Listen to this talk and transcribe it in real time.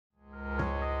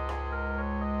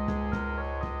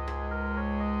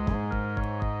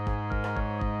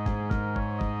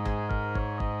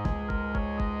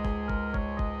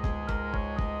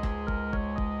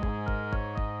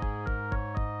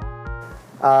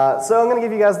So I'm going to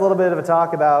give you guys a little bit of a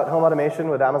talk about home automation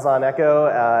with Amazon Echo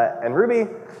and Ruby.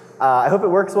 I hope it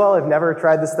works well. I've never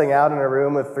tried this thing out in a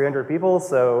room with 300 people,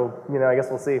 so I guess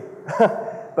we'll see.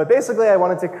 But basically, I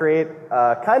wanted to create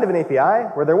kind of an API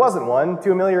where there wasn't one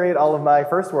to ameliorate all of my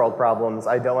first world problems.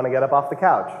 I don't want to get up off the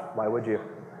couch. Why would you?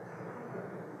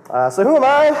 So who am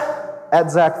I?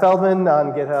 At Zach Feldman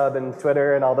on GitHub and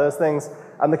Twitter and all those things.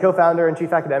 I'm the co-founder and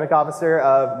chief academic officer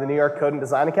of the New York Code and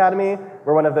Design Academy.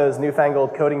 We're one of those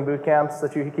newfangled coding boot camps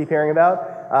that you keep hearing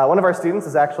about. One of our students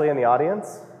is actually in the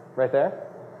audience, right there.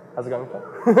 How's it going?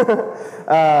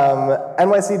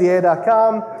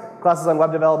 nycda.com, classes on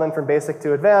web development from basic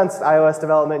to advanced, iOS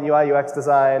development, UI, UX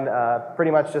design,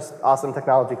 pretty much just awesome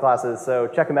technology classes. So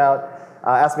check them out.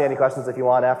 Ask me any questions if you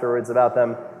want afterwards about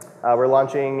them. We're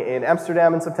launching in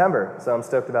Amsterdam in September, so I'm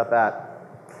stoked about that.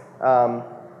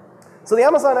 So the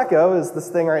Amazon Echo is this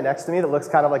thing right next to me that looks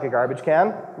kind of like a garbage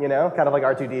can, kind of like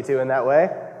R2-D2 in that way.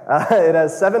 It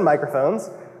has 7 microphones,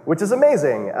 which is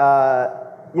amazing.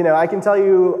 I can tell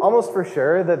you almost for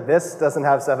sure that this doesn't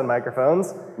have 7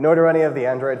 microphones, nor do any of the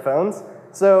Android phones.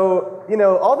 So,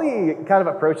 all the kind of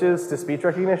approaches to speech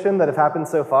recognition that have happened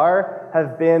so far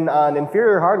have been on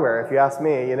inferior hardware, if you ask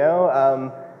me,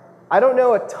 I don't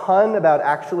know a ton about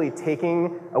actually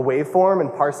taking a waveform and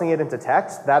parsing it into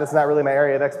text. That is not really my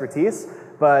area of expertise.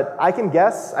 But I can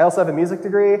guess, I also have a music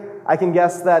degree, I can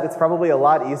guess that it's probably a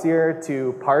lot easier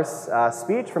to parse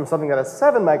speech from something that has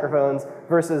 7 microphones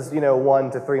versus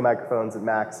 1 to 3 microphones at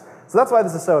max. So that's why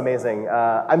this is so amazing.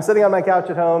 I'm sitting on my couch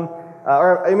at home,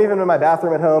 or I'm even in my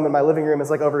bathroom at home, and my living room is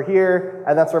like over here,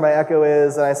 and that's where my Echo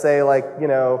is, and I say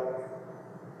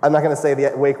I'm not going to say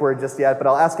the wake word just yet, but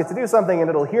I'll ask it to do something, and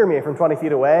it'll hear me from 20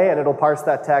 feet away, and it'll parse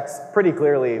that text pretty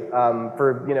clearly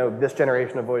for this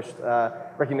generation of voice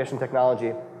recognition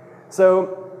technology.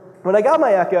 So when I got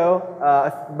my Echo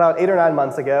about 8 or 9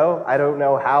 months ago, I don't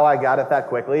know how I got it that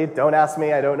quickly. Don't ask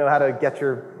me. I don't know how to get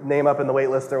your name up in the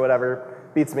wait list or whatever.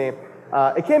 Beats me.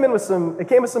 It came with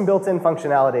some built-in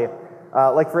functionality.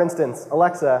 Like for instance,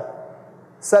 Alexa,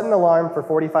 set an alarm for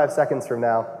 45 seconds from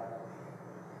now.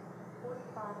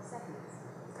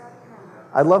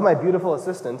 I'd love my beautiful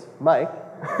assistant, Mike,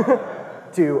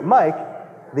 to mic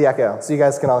the Echo so you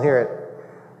guys can all hear it.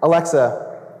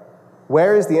 Alexa,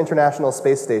 where is the International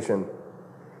Space Station?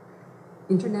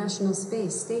 International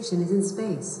Space Station is in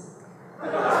space.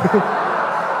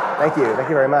 Thank you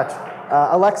very much.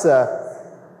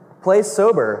 Alexa, play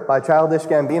Sober by Childish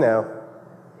Gambino.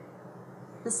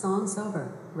 The song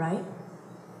Sober, right?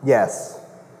 Yes.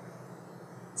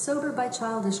 Sober by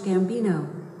Childish Gambino.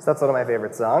 So that's one of my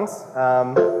favorite songs.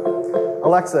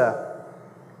 Alexa,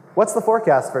 what's the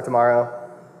forecast for tomorrow?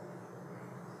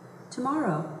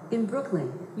 Tomorrow, in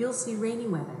Brooklyn, you'll see rainy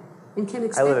weather and can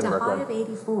expect a high of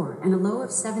 84 and a low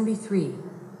of 73.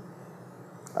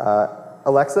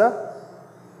 Alexa,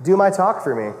 do my talk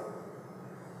for me.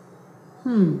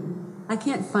 I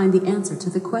can't find the answer to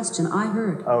the question I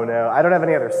heard. Oh no, I don't have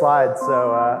any other slides, so,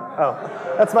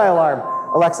 oh, that's my alarm.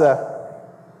 Alexa,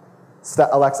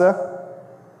 Alexa?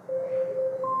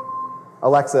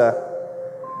 Alexa.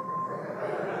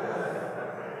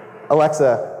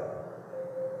 Alexa.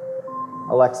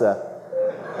 Alexa.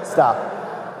 Stop.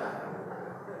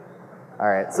 All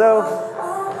right, so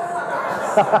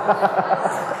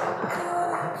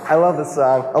I love this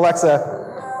song. Alexa.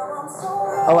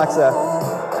 Alexa.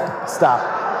 Stop.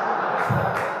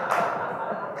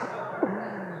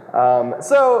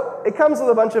 So it comes with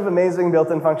a bunch of amazing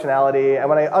built-in functionality, and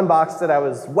when I unboxed it, I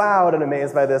was wowed and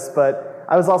amazed by this, but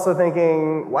I was also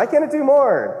thinking, why can't it do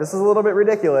more? This is a little bit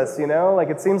ridiculous, Like,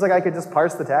 it seems like I could just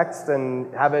parse the text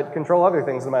and have it control other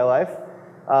things in my life.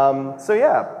 So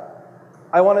yeah,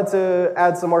 I wanted to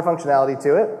add some more functionality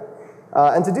to it.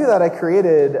 And to do that, I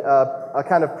created a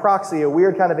kind of proxy, a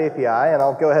weird kind of API, and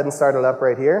I'll go ahead and start it up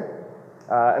right here.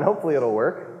 And hopefully it'll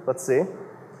work. Let's see.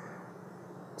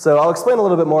 So I'll explain a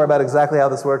little bit more about exactly how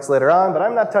this works later on, but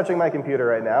I'm not touching my computer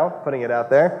right now, putting it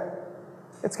out there.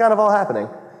 It's kind of all happening.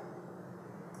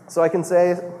 So I can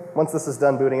say, once this is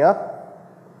done booting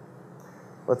up,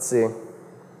 let's see.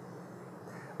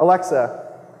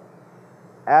 Alexa,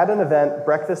 add an event,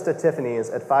 breakfast at Tiffany's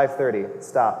at 5:30.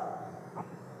 Stop.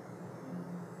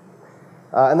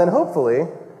 And then hopefully,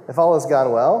 if all has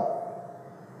gone well,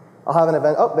 I'll have an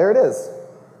event. Oh, there it is.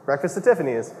 Breakfast at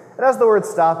Tiffany's. It has the word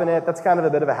stop in it. That's kind of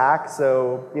a bit of a hack,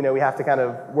 so we have to kind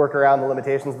of work around the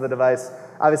limitations of the device.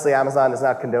 Obviously, Amazon is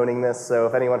not condoning this, so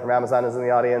if anyone from Amazon is in the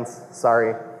audience,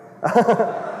 sorry.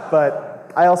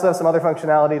 But I also have some other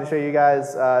functionality to show you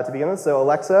guys to begin with. So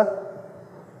Alexa,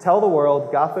 tell the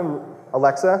world Gotham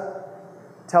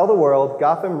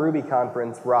Ruby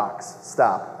conference rocks.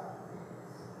 Stop.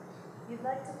 You'd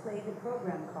like to play the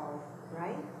program called,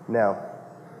 right? No.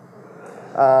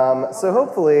 So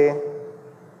hopefully,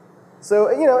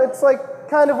 it's like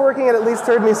kind of working. It at least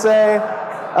heard me say,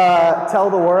 tell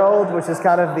the world, which is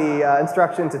kind of the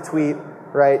instruction to tweet,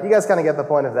 right? You guys kind of get the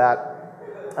point of that.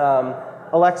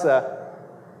 Alexa,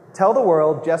 tell the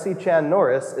world Jesse Chan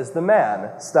Norris is the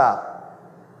man. Stop.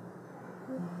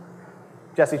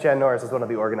 Jesse Chan Norris is one of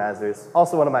the organizers,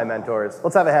 also one of my mentors.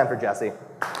 Let's have a hand for Jesse.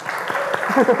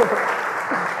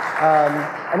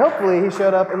 And hopefully he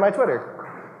showed up in my Twitter.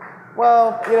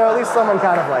 Well, at least someone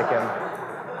kind of like him.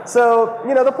 So,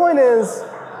 the point is,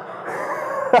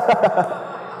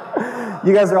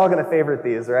 you guys are all going to favorite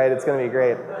these, right? It's going to be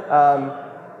great.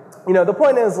 The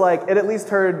point is, like, it at least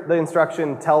heard the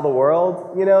instruction, tell the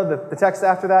world. The text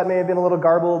after that may have been a little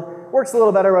garbled. Works a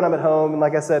little better when I'm at home, and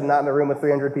like I said, not in a room with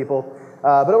 300 people.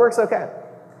 But it works okay.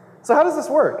 So how does this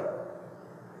work?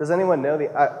 Does anyone know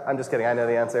I'm just kidding, I know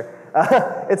the answer.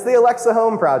 It's the Alexa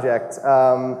Home project.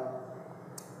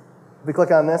 If we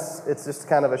click on this, it's just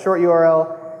kind of a short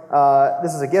URL.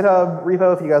 This is a GitHub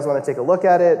repo if you guys want to take a look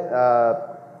at it.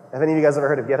 Have any of you guys ever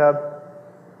heard of GitHub?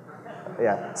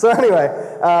 Yeah. So anyway,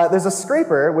 there's a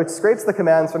scraper which scrapes the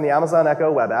commands from the Amazon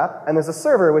Echo web app, and there's a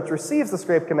server which receives the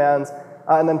scraped commands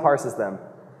and then parses them.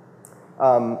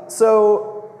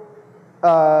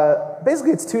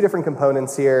 Basically it's two different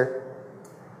components here.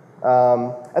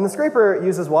 And the scraper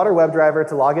uses Water WebDriver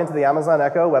to log into the Amazon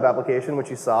Echo web application, which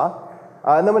you saw.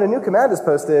 And then when a new command is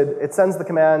posted, it sends the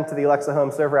command to the Alexa Home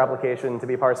server application to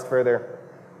be parsed further.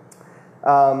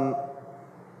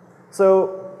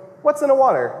 So what's in a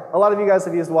Water? A lot of you guys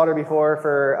have used Water before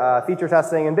for feature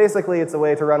testing, and basically it's a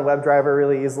way to run WebDriver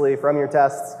really easily from your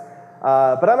tests.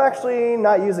 But I'm actually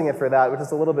not using it for that, which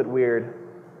is a little bit weird.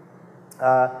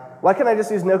 Why can't I just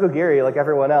use Nokogiri like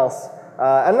everyone else?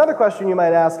 And another question you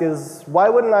might ask is, why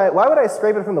would I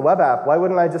scrape it from the web app? Why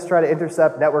wouldn't I just try to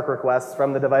intercept network requests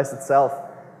from the device itself?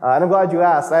 And I'm glad you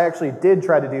asked. I actually did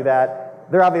try to do that.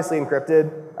 They're obviously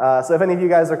encrypted. So if any of you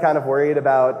guys are kind of worried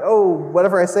about,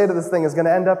 whatever I say to this thing is going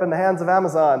to end up in the hands of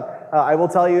Amazon, I will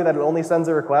tell you that it only sends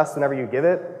a request whenever you give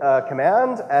it a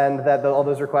command, and that all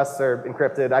those requests are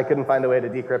encrypted. I couldn't find a way to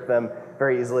decrypt them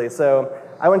very easily. So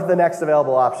I went to the next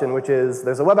available option, which is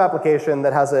there's a web application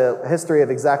that has a history of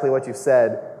exactly what you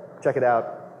said. Check it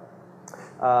out.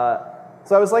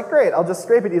 So I was like, great, I'll just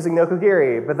scrape it using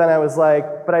Nokogiri. But then I was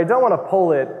like, but I don't want to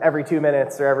pull it every 2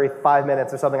 minutes or every 5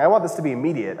 minutes or something. I want this to be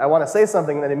immediate. I want to say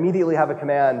something and then immediately have a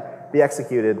command be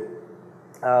executed.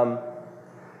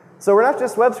 So we're not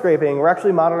just web scraping, we're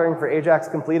actually monitoring for AJAX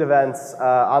complete events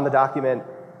on the document.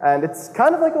 And it's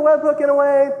kind of like a webhook in a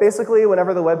way. Basically,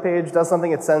 whenever the web page does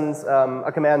something, it sends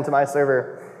a command to my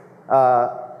server.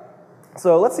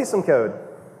 So let's see some code.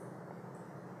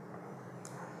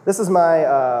 This is my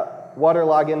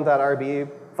waterlogin.rb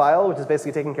file, which is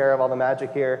basically taking care of all the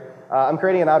magic here. I'm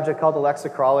creating an object called Alexa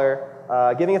Crawler,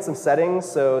 giving it some settings,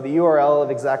 so the URL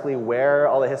of exactly where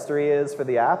all the history is for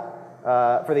the app,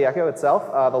 for the Echo itself.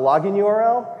 The login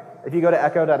URL, if you go to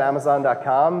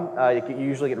echo.amazon.com, you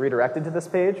usually get redirected to this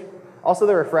page. Also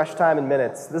the refresh time in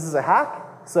minutes. This is a hack,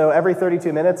 so every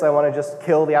 32 minutes I want to just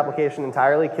kill the application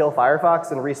entirely, kill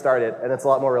Firefox, and restart it, and it's a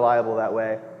lot more reliable that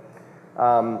way.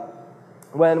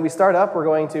 When we start up, we're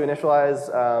going to initialize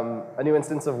a new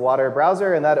instance of Water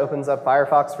browser, and that opens up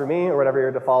Firefox for me, or whatever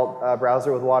your default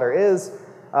browser with Water is.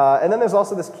 And then there's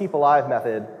also this keep alive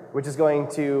method, which is going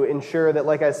to ensure that,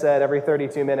 like I said, every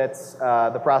 32 minutes,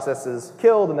 the process is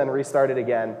killed and then restarted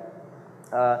again.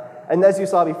 And as you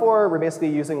saw before, we're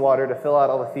basically using Water to fill out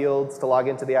all the fields to log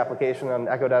into the application on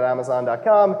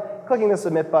echo.amazon.com, clicking the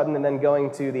submit button, and then going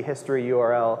to the history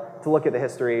URL to look at the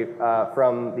history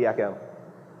from the Echo.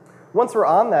 Once we're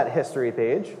on that history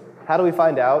page, how do we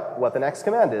find out what the next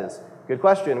command is? Good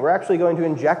question. We're actually going to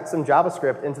inject some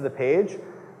JavaScript into the page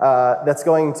that's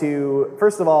going to,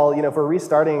 first of all, if we're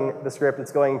restarting the script,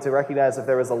 it's going to recognize if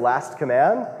there was a last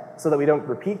command so that we don't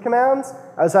repeat commands.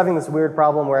 I was having this weird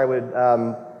problem where I would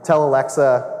tell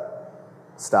Alexa,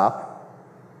 stop,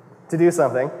 to do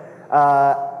something.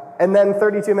 And then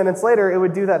 32 minutes later, it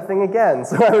would do that thing again.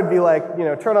 So I would be like,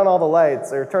 turn on all the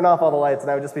lights or turn off all the lights,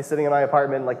 and I would just be sitting in my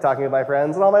apartment like talking with my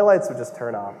friends, and all my lights would just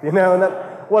turn off, and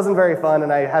that wasn't very fun,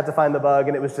 and I had to find the bug,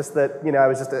 and it was just that, I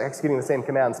was just executing the same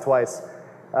commands twice.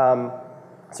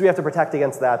 So we have to protect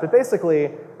against that. But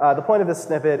basically, the point of this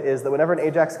snippet is that whenever an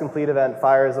AJAX complete event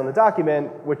fires on the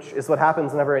document, which is what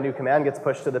happens whenever a new command gets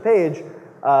pushed to the page,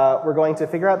 we're going to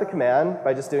figure out the command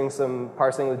by just doing some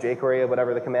parsing with jQuery of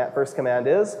whatever the first command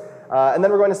is. And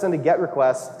then we're going to send a GET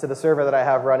request to the server that I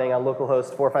have running on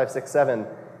localhost 4567.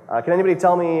 Can anybody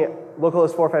tell me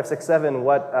localhost 4567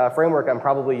 what framework I'm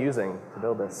probably using to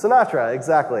build this. Sinatra,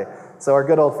 exactly. So our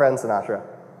good old friend Sinatra.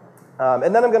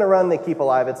 And then I'm going to run the keep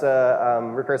alive. It's a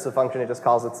recursive function. It just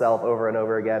calls itself over and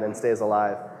over again and stays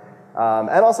alive. And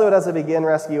also it has a begin,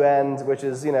 rescue, end, which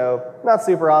is, not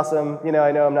super awesome.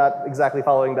 I know I'm not exactly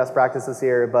following best practices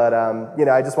here, but,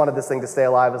 I just wanted this thing to stay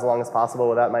alive as long as possible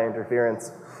without my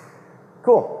interference.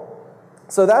 Cool.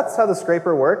 So that's how the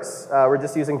scraper works. We're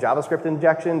just using JavaScript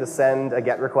injection to send a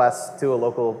GET request to a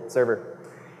local server.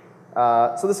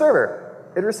 So the server,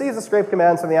 it receives the scrape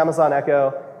commands from the Amazon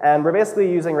Echo, and we're basically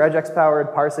using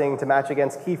regex-powered parsing to match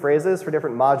against key phrases for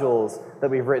different modules that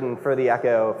we've written for the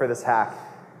Echo for this hack.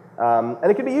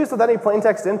 And it can be used with any plain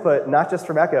text input, not just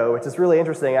from Echo, which is really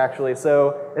interesting, actually.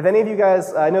 So if any of you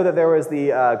guys, I know that there was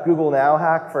the Google Now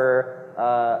hack for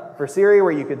Siri,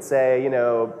 where you could say,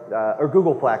 or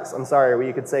Googleplex, I'm sorry, where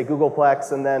you could say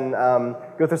Googleplex and then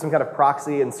go through some kind of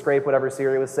proxy and scrape whatever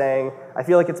Siri was saying. I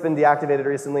feel like it's been deactivated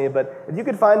recently, but if you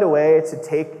could find a way to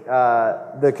take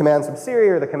the commands from Siri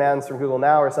or the commands from Google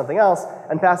Now or something else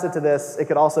and pass it to this, it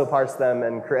could also parse them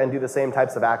and do the same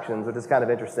types of actions, which is kind of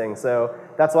interesting. So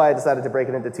that's why I decided to break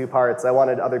it into two parts. I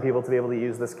wanted other people to be able to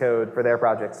use this code for their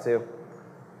projects too.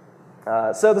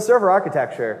 So the server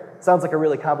architecture sounds like a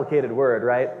really complicated word,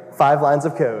 right? 5 lines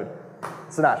of code.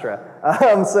 Sinatra.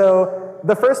 So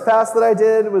the first pass that I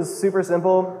did was super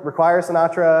simple. Require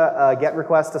Sinatra, get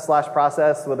request to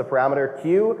 /process with a parameter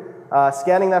Q,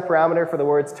 scanning that parameter for the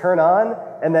words turn on,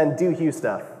 and then do Hue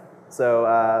stuff. So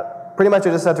pretty much I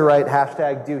just had to write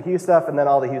hashtag do Hue stuff, and then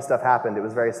all the Hue stuff happened. It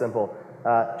was very simple.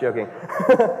 Joking.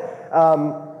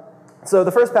 So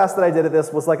the first pass that I did at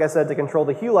this was, like I said, to control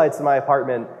the hue lights in my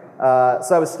apartment. So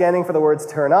I was scanning for the words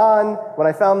turn on. When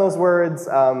I found those words,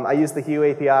 I used the Hue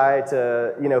API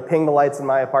to ping the lights in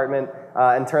my apartment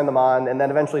and turn them on, and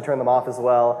then eventually turn them off as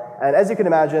well. And as you can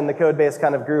imagine, the code base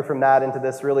kind of grew from that into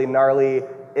this really gnarly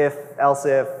if, else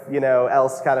if,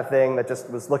 else kind of thing that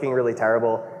just was looking really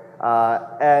terrible.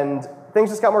 And things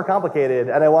just got more complicated,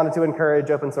 and I wanted to encourage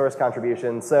open source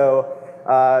contribution. So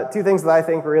two things that I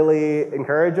think really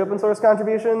encourage open source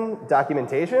contribution: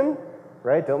 documentation.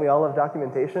 Right? Don't we all love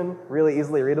documentation? Really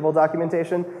easily readable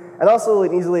documentation. And also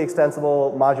an easily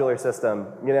extensible modular system.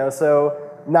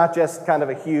 So not just kind of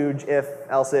a huge if,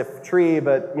 else if tree,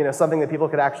 but something that people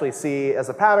could actually see as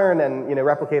a pattern and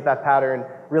replicate that pattern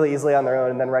really easily on their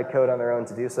own and then write code on their own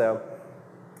to do so.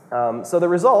 So the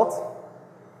result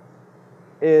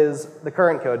is the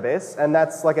current code base, and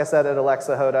that's, like I said, at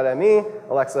alexaho.me,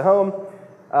 Alexa home.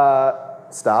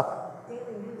 Stop.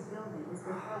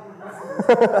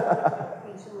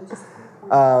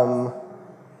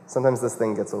 Sometimes this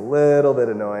thing gets a little bit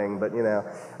annoying, but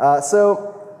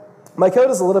so my code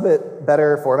is a little bit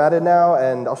better formatted now,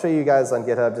 and I'll show you guys on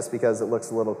GitHub just because it looks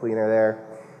a little cleaner there.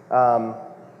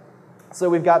 So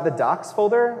we've got the docs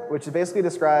folder, which basically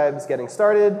describes getting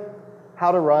started,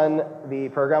 how to run the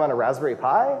program on a Raspberry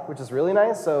Pi, which is really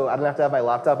nice, so I don't have to have my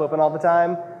laptop open all the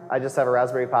time. I just have a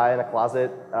Raspberry Pi in a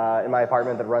closet in my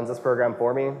apartment that runs this program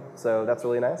for me, so that's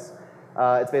really nice.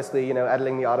 It's basically,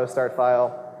 editing the auto start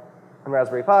file on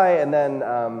Raspberry Pi, and then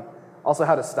also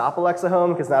how to stop Alexa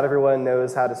Home, because not everyone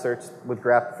knows how to search with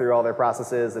grep through all their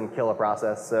processes and kill a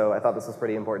process, so I thought this was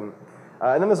pretty important.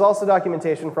 And then there's also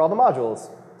documentation for all the modules.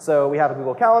 So we have a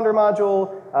Google Calendar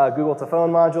module, a Google to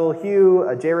Phone module, Hue,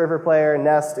 a JRiver player,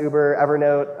 Nest, Uber,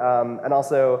 Evernote, and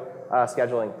also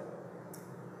scheduling.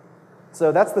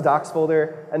 So that's the docs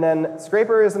folder, and then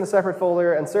scraper is in a separate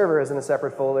folder, and server is in a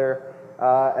separate folder.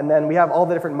 And then we have all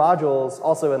the different modules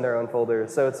also in their own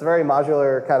folders. So it's a very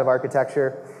modular kind of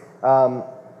architecture. And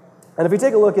if we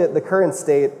take a look at the current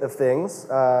state of things,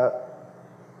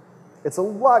 it's a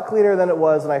lot cleaner than it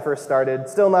was when I first started.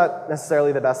 Still not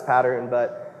necessarily the best pattern,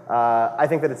 but I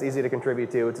think that it's easy to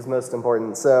contribute to, which is most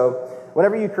important. So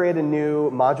whenever you create a new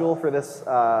module for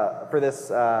this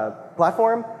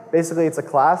platform, basically it's a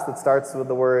class that starts with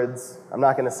the words, I'm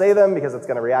not going to say them because it's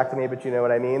going to react to me, but you know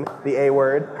what I mean, the A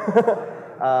word.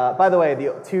 By the way,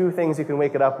 the two things you can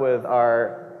wake it up with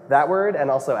are that word and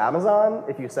also Amazon,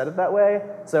 if you said it that way.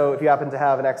 So if you happen to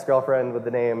have an ex-girlfriend with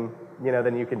the name,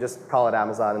 then you can just call it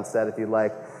Amazon instead if you'd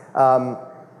like.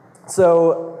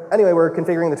 So anyway, we're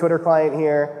configuring the Twitter client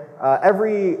here.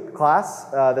 Every class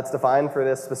that's defined for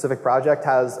this specific project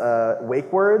has a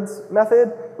wake words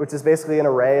method, which is basically an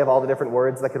array of all the different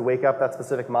words that could wake up that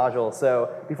specific module.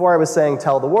 So before I was saying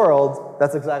tell the world,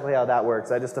 that's exactly how that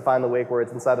works. I just define the wake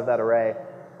words inside of that array.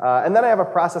 And then I have a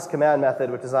process command method,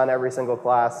 which is on every single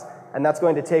class, and that's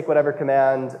going to take whatever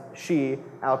command she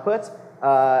outputs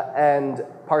and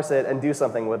parse it and do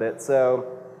something with it.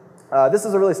 So This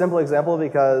is a really simple example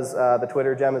because the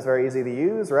Twitter gem is very easy to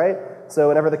use, right? So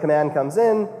whenever the command comes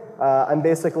in, I'm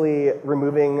basically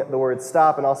removing the word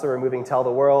stop and also removing tell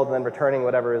the world and then returning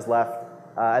whatever is left.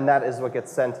 And that is what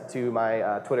gets sent to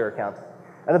my Twitter account.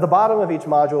 And at the bottom of each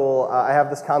module, I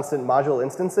have this constant module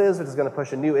instances, which is going to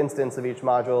push a new instance of each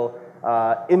module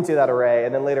into that array.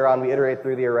 And then later on, we iterate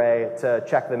through the array to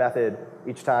check the method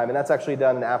each time. And that's actually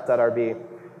done in app.rb.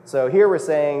 So here we're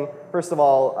saying, first of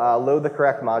all, load the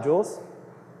correct modules.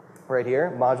 Right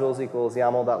here, modules equals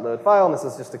YAML.load file. And this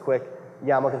is just a quick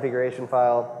YAML configuration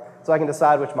file. So I can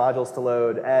decide which modules to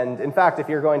load. And in fact, if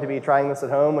you're going to be trying this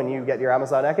at home when you get your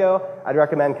Amazon Echo, I'd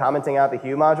recommend commenting out the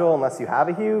Hue module unless you have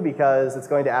a Hue, because it's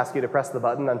going to ask you to press the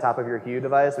button on top of your Hue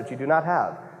device, which you do not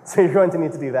have. So you're going to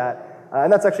need to do that.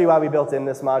 And that's actually why we built in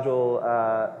this module,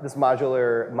 this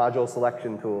modular module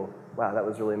selection tool. Wow, that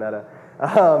was really meta.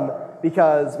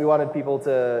 Because we wanted people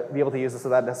to be able to use this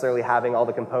without necessarily having all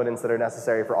the components that are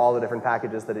necessary for all the different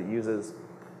packages that it uses,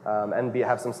 and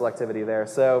have some selectivity there.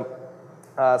 So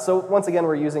once again,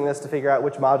 we're using this to figure out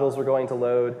which modules we're going to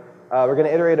load. We're going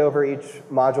to iterate over each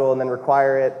module and then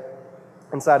require it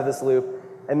inside of this loop.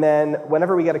 And then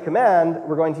whenever we get a command,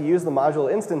 we're going to use the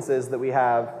module instances that we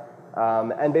have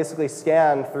and basically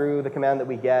scan through the command that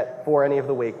we get for any of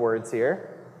the wake words here.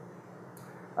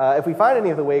 If we find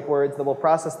any of the wake words, then we'll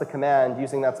process the command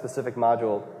using that specific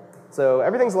module. So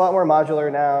everything's a lot more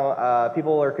modular now.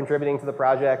 People are contributing to the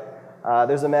project.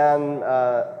 There's a man,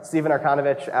 Stephen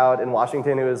Arkanovich, out in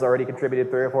Washington who has already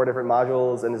contributed 3 or 4 different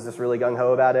modules and is just really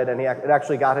gung-ho about it. And it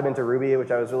actually got him into Ruby,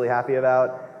 which I was really happy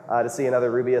about. To see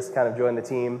another Rubyist kind of join the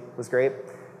team was great.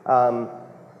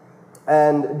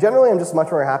 And generally, I'm just much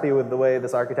more happy with the way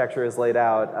this architecture is laid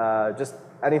out. Just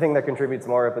anything that contributes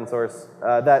more open source,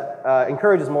 that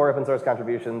encourages more open source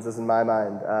contributions is, in my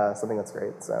mind, something that's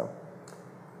great. So,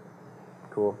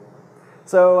 cool.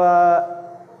 So,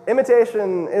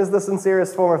 imitation is the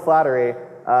sincerest form of flattery.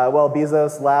 Well,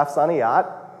 Bezos laughs on a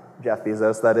yacht. Jeff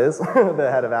Bezos, that is, the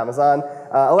head of Amazon.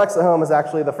 Alexa Home is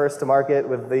actually the first to market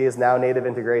with these now native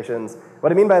integrations.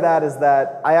 What I mean by that is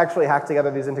that I actually hacked together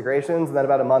these integrations, and then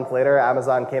about a month later,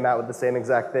 Amazon came out with the same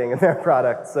exact thing in their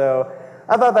product. So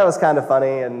I thought that was kind of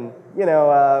funny, and you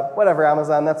know, whatever,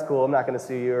 Amazon, that's cool. I'm not going to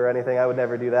sue you or anything. I would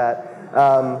never do that.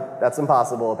 That's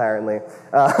impossible, apparently.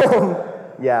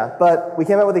 Yeah, but we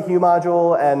came out with a Hue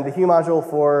module, and the Hue module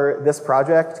for this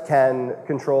project can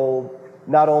control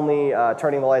not only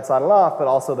turning the lights on and off, but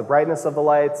also the brightness of the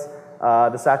lights,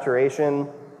 the saturation,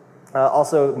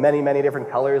 also many, many different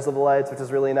colors of the lights, which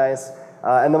is really nice.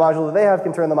 And the module that they have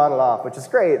can turn them on and off, which is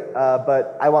great,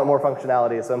 but I want more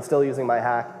functionality, so I'm still using my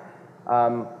hack.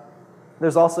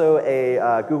 There's also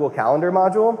a Google Calendar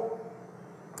module,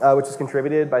 which is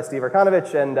contributed by Steve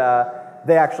Arkanovich, and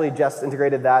they actually just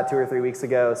integrated that 2 or 3 weeks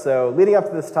ago. So leading up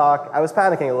to this talk, I was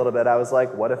panicking a little bit. I was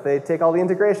like, what if they take all the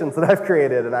integrations that I've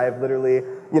created? And I've literally,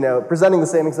 you know, presenting the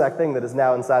same exact thing that is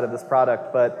now inside of this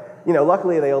product. But, you know,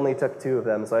 luckily they only took 2 of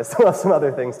them. So I still have some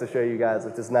other things to show you guys,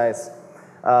 which is nice.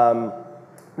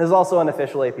 There's also an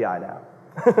official API now.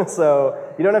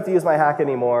 So you don't have to use my hack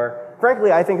anymore.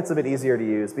 Frankly, I think it's a bit easier to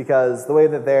use because the way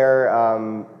that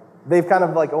they've kind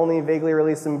of like only vaguely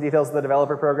released some details of the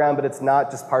developer program, but it's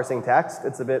not just parsing text.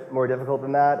 It's a bit more difficult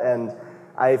than that. And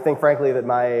I think, frankly, that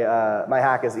my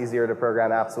hack is easier to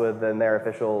program apps with than their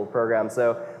official program.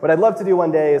 So what I'd love to do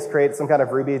one day is create some kind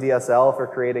of Ruby DSL for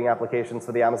creating applications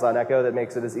for the Amazon Echo that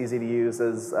makes it as easy to use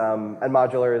as, and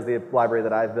modular as the library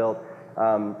that I've built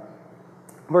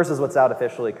versus what's out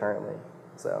officially currently.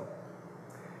 So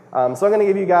I'm going to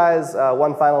give you guys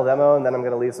one final demo, and then I'm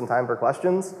going to leave some time for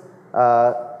questions.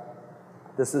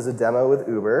 This is a demo with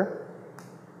Uber,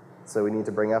 so we need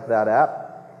to bring up that app.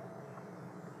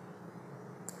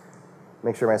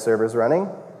 Make sure my server's running.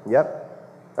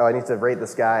 Yep. Oh, I need to rate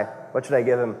this guy. What should I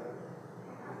give him?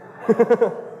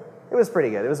 It was pretty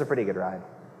good. It was a pretty good ride.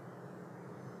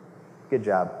 Good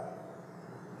job.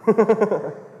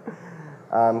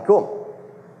 Cool.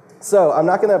 So I'm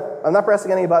not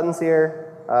pressing any buttons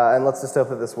here, and let's just hope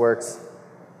that this works.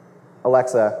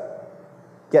 Alexa,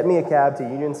 get me a cab to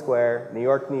Union Square, New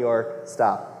York, New York,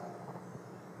 stop.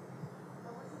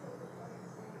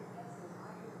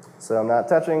 So I'm not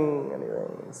touching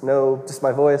anything. It's no, just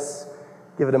my voice.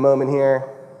 Give it a moment here.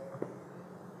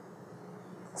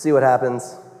 See what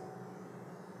happens.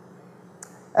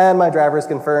 And my driver is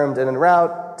confirmed and en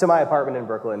route to my apartment in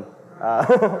Brooklyn.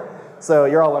 So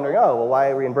you're all wondering, oh, well, why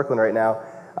are we in Brooklyn right now?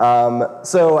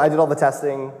 So I did all the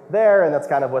testing there, and that's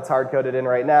kind of what's hard-coded in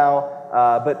right now.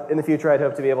 But in the future, I'd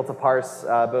hope to be able to parse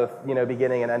both, you know,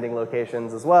 beginning and ending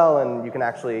locations as well, and you can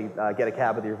actually get a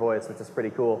cab with your voice, which is pretty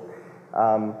cool.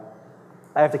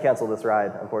 I have to cancel this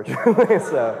ride, unfortunately.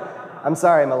 So I'm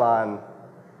sorry, Milan.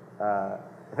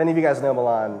 If any of you guys know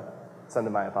Milan, send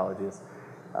him my apologies.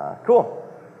 Cool.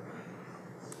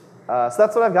 So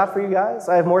that's what I've got for you guys.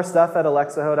 I have more stuff at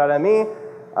alexaho.me.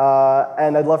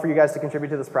 And I'd love for you guys to contribute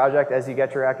to this project as you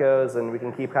get your echoes, and we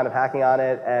can keep kind of hacking on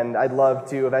it. And I'd love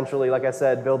to eventually, like I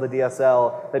said, build a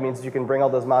DSL that means you can bring all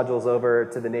those modules over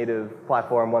to the native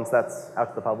platform once that's out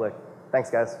to the public. Thanks,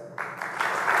 guys.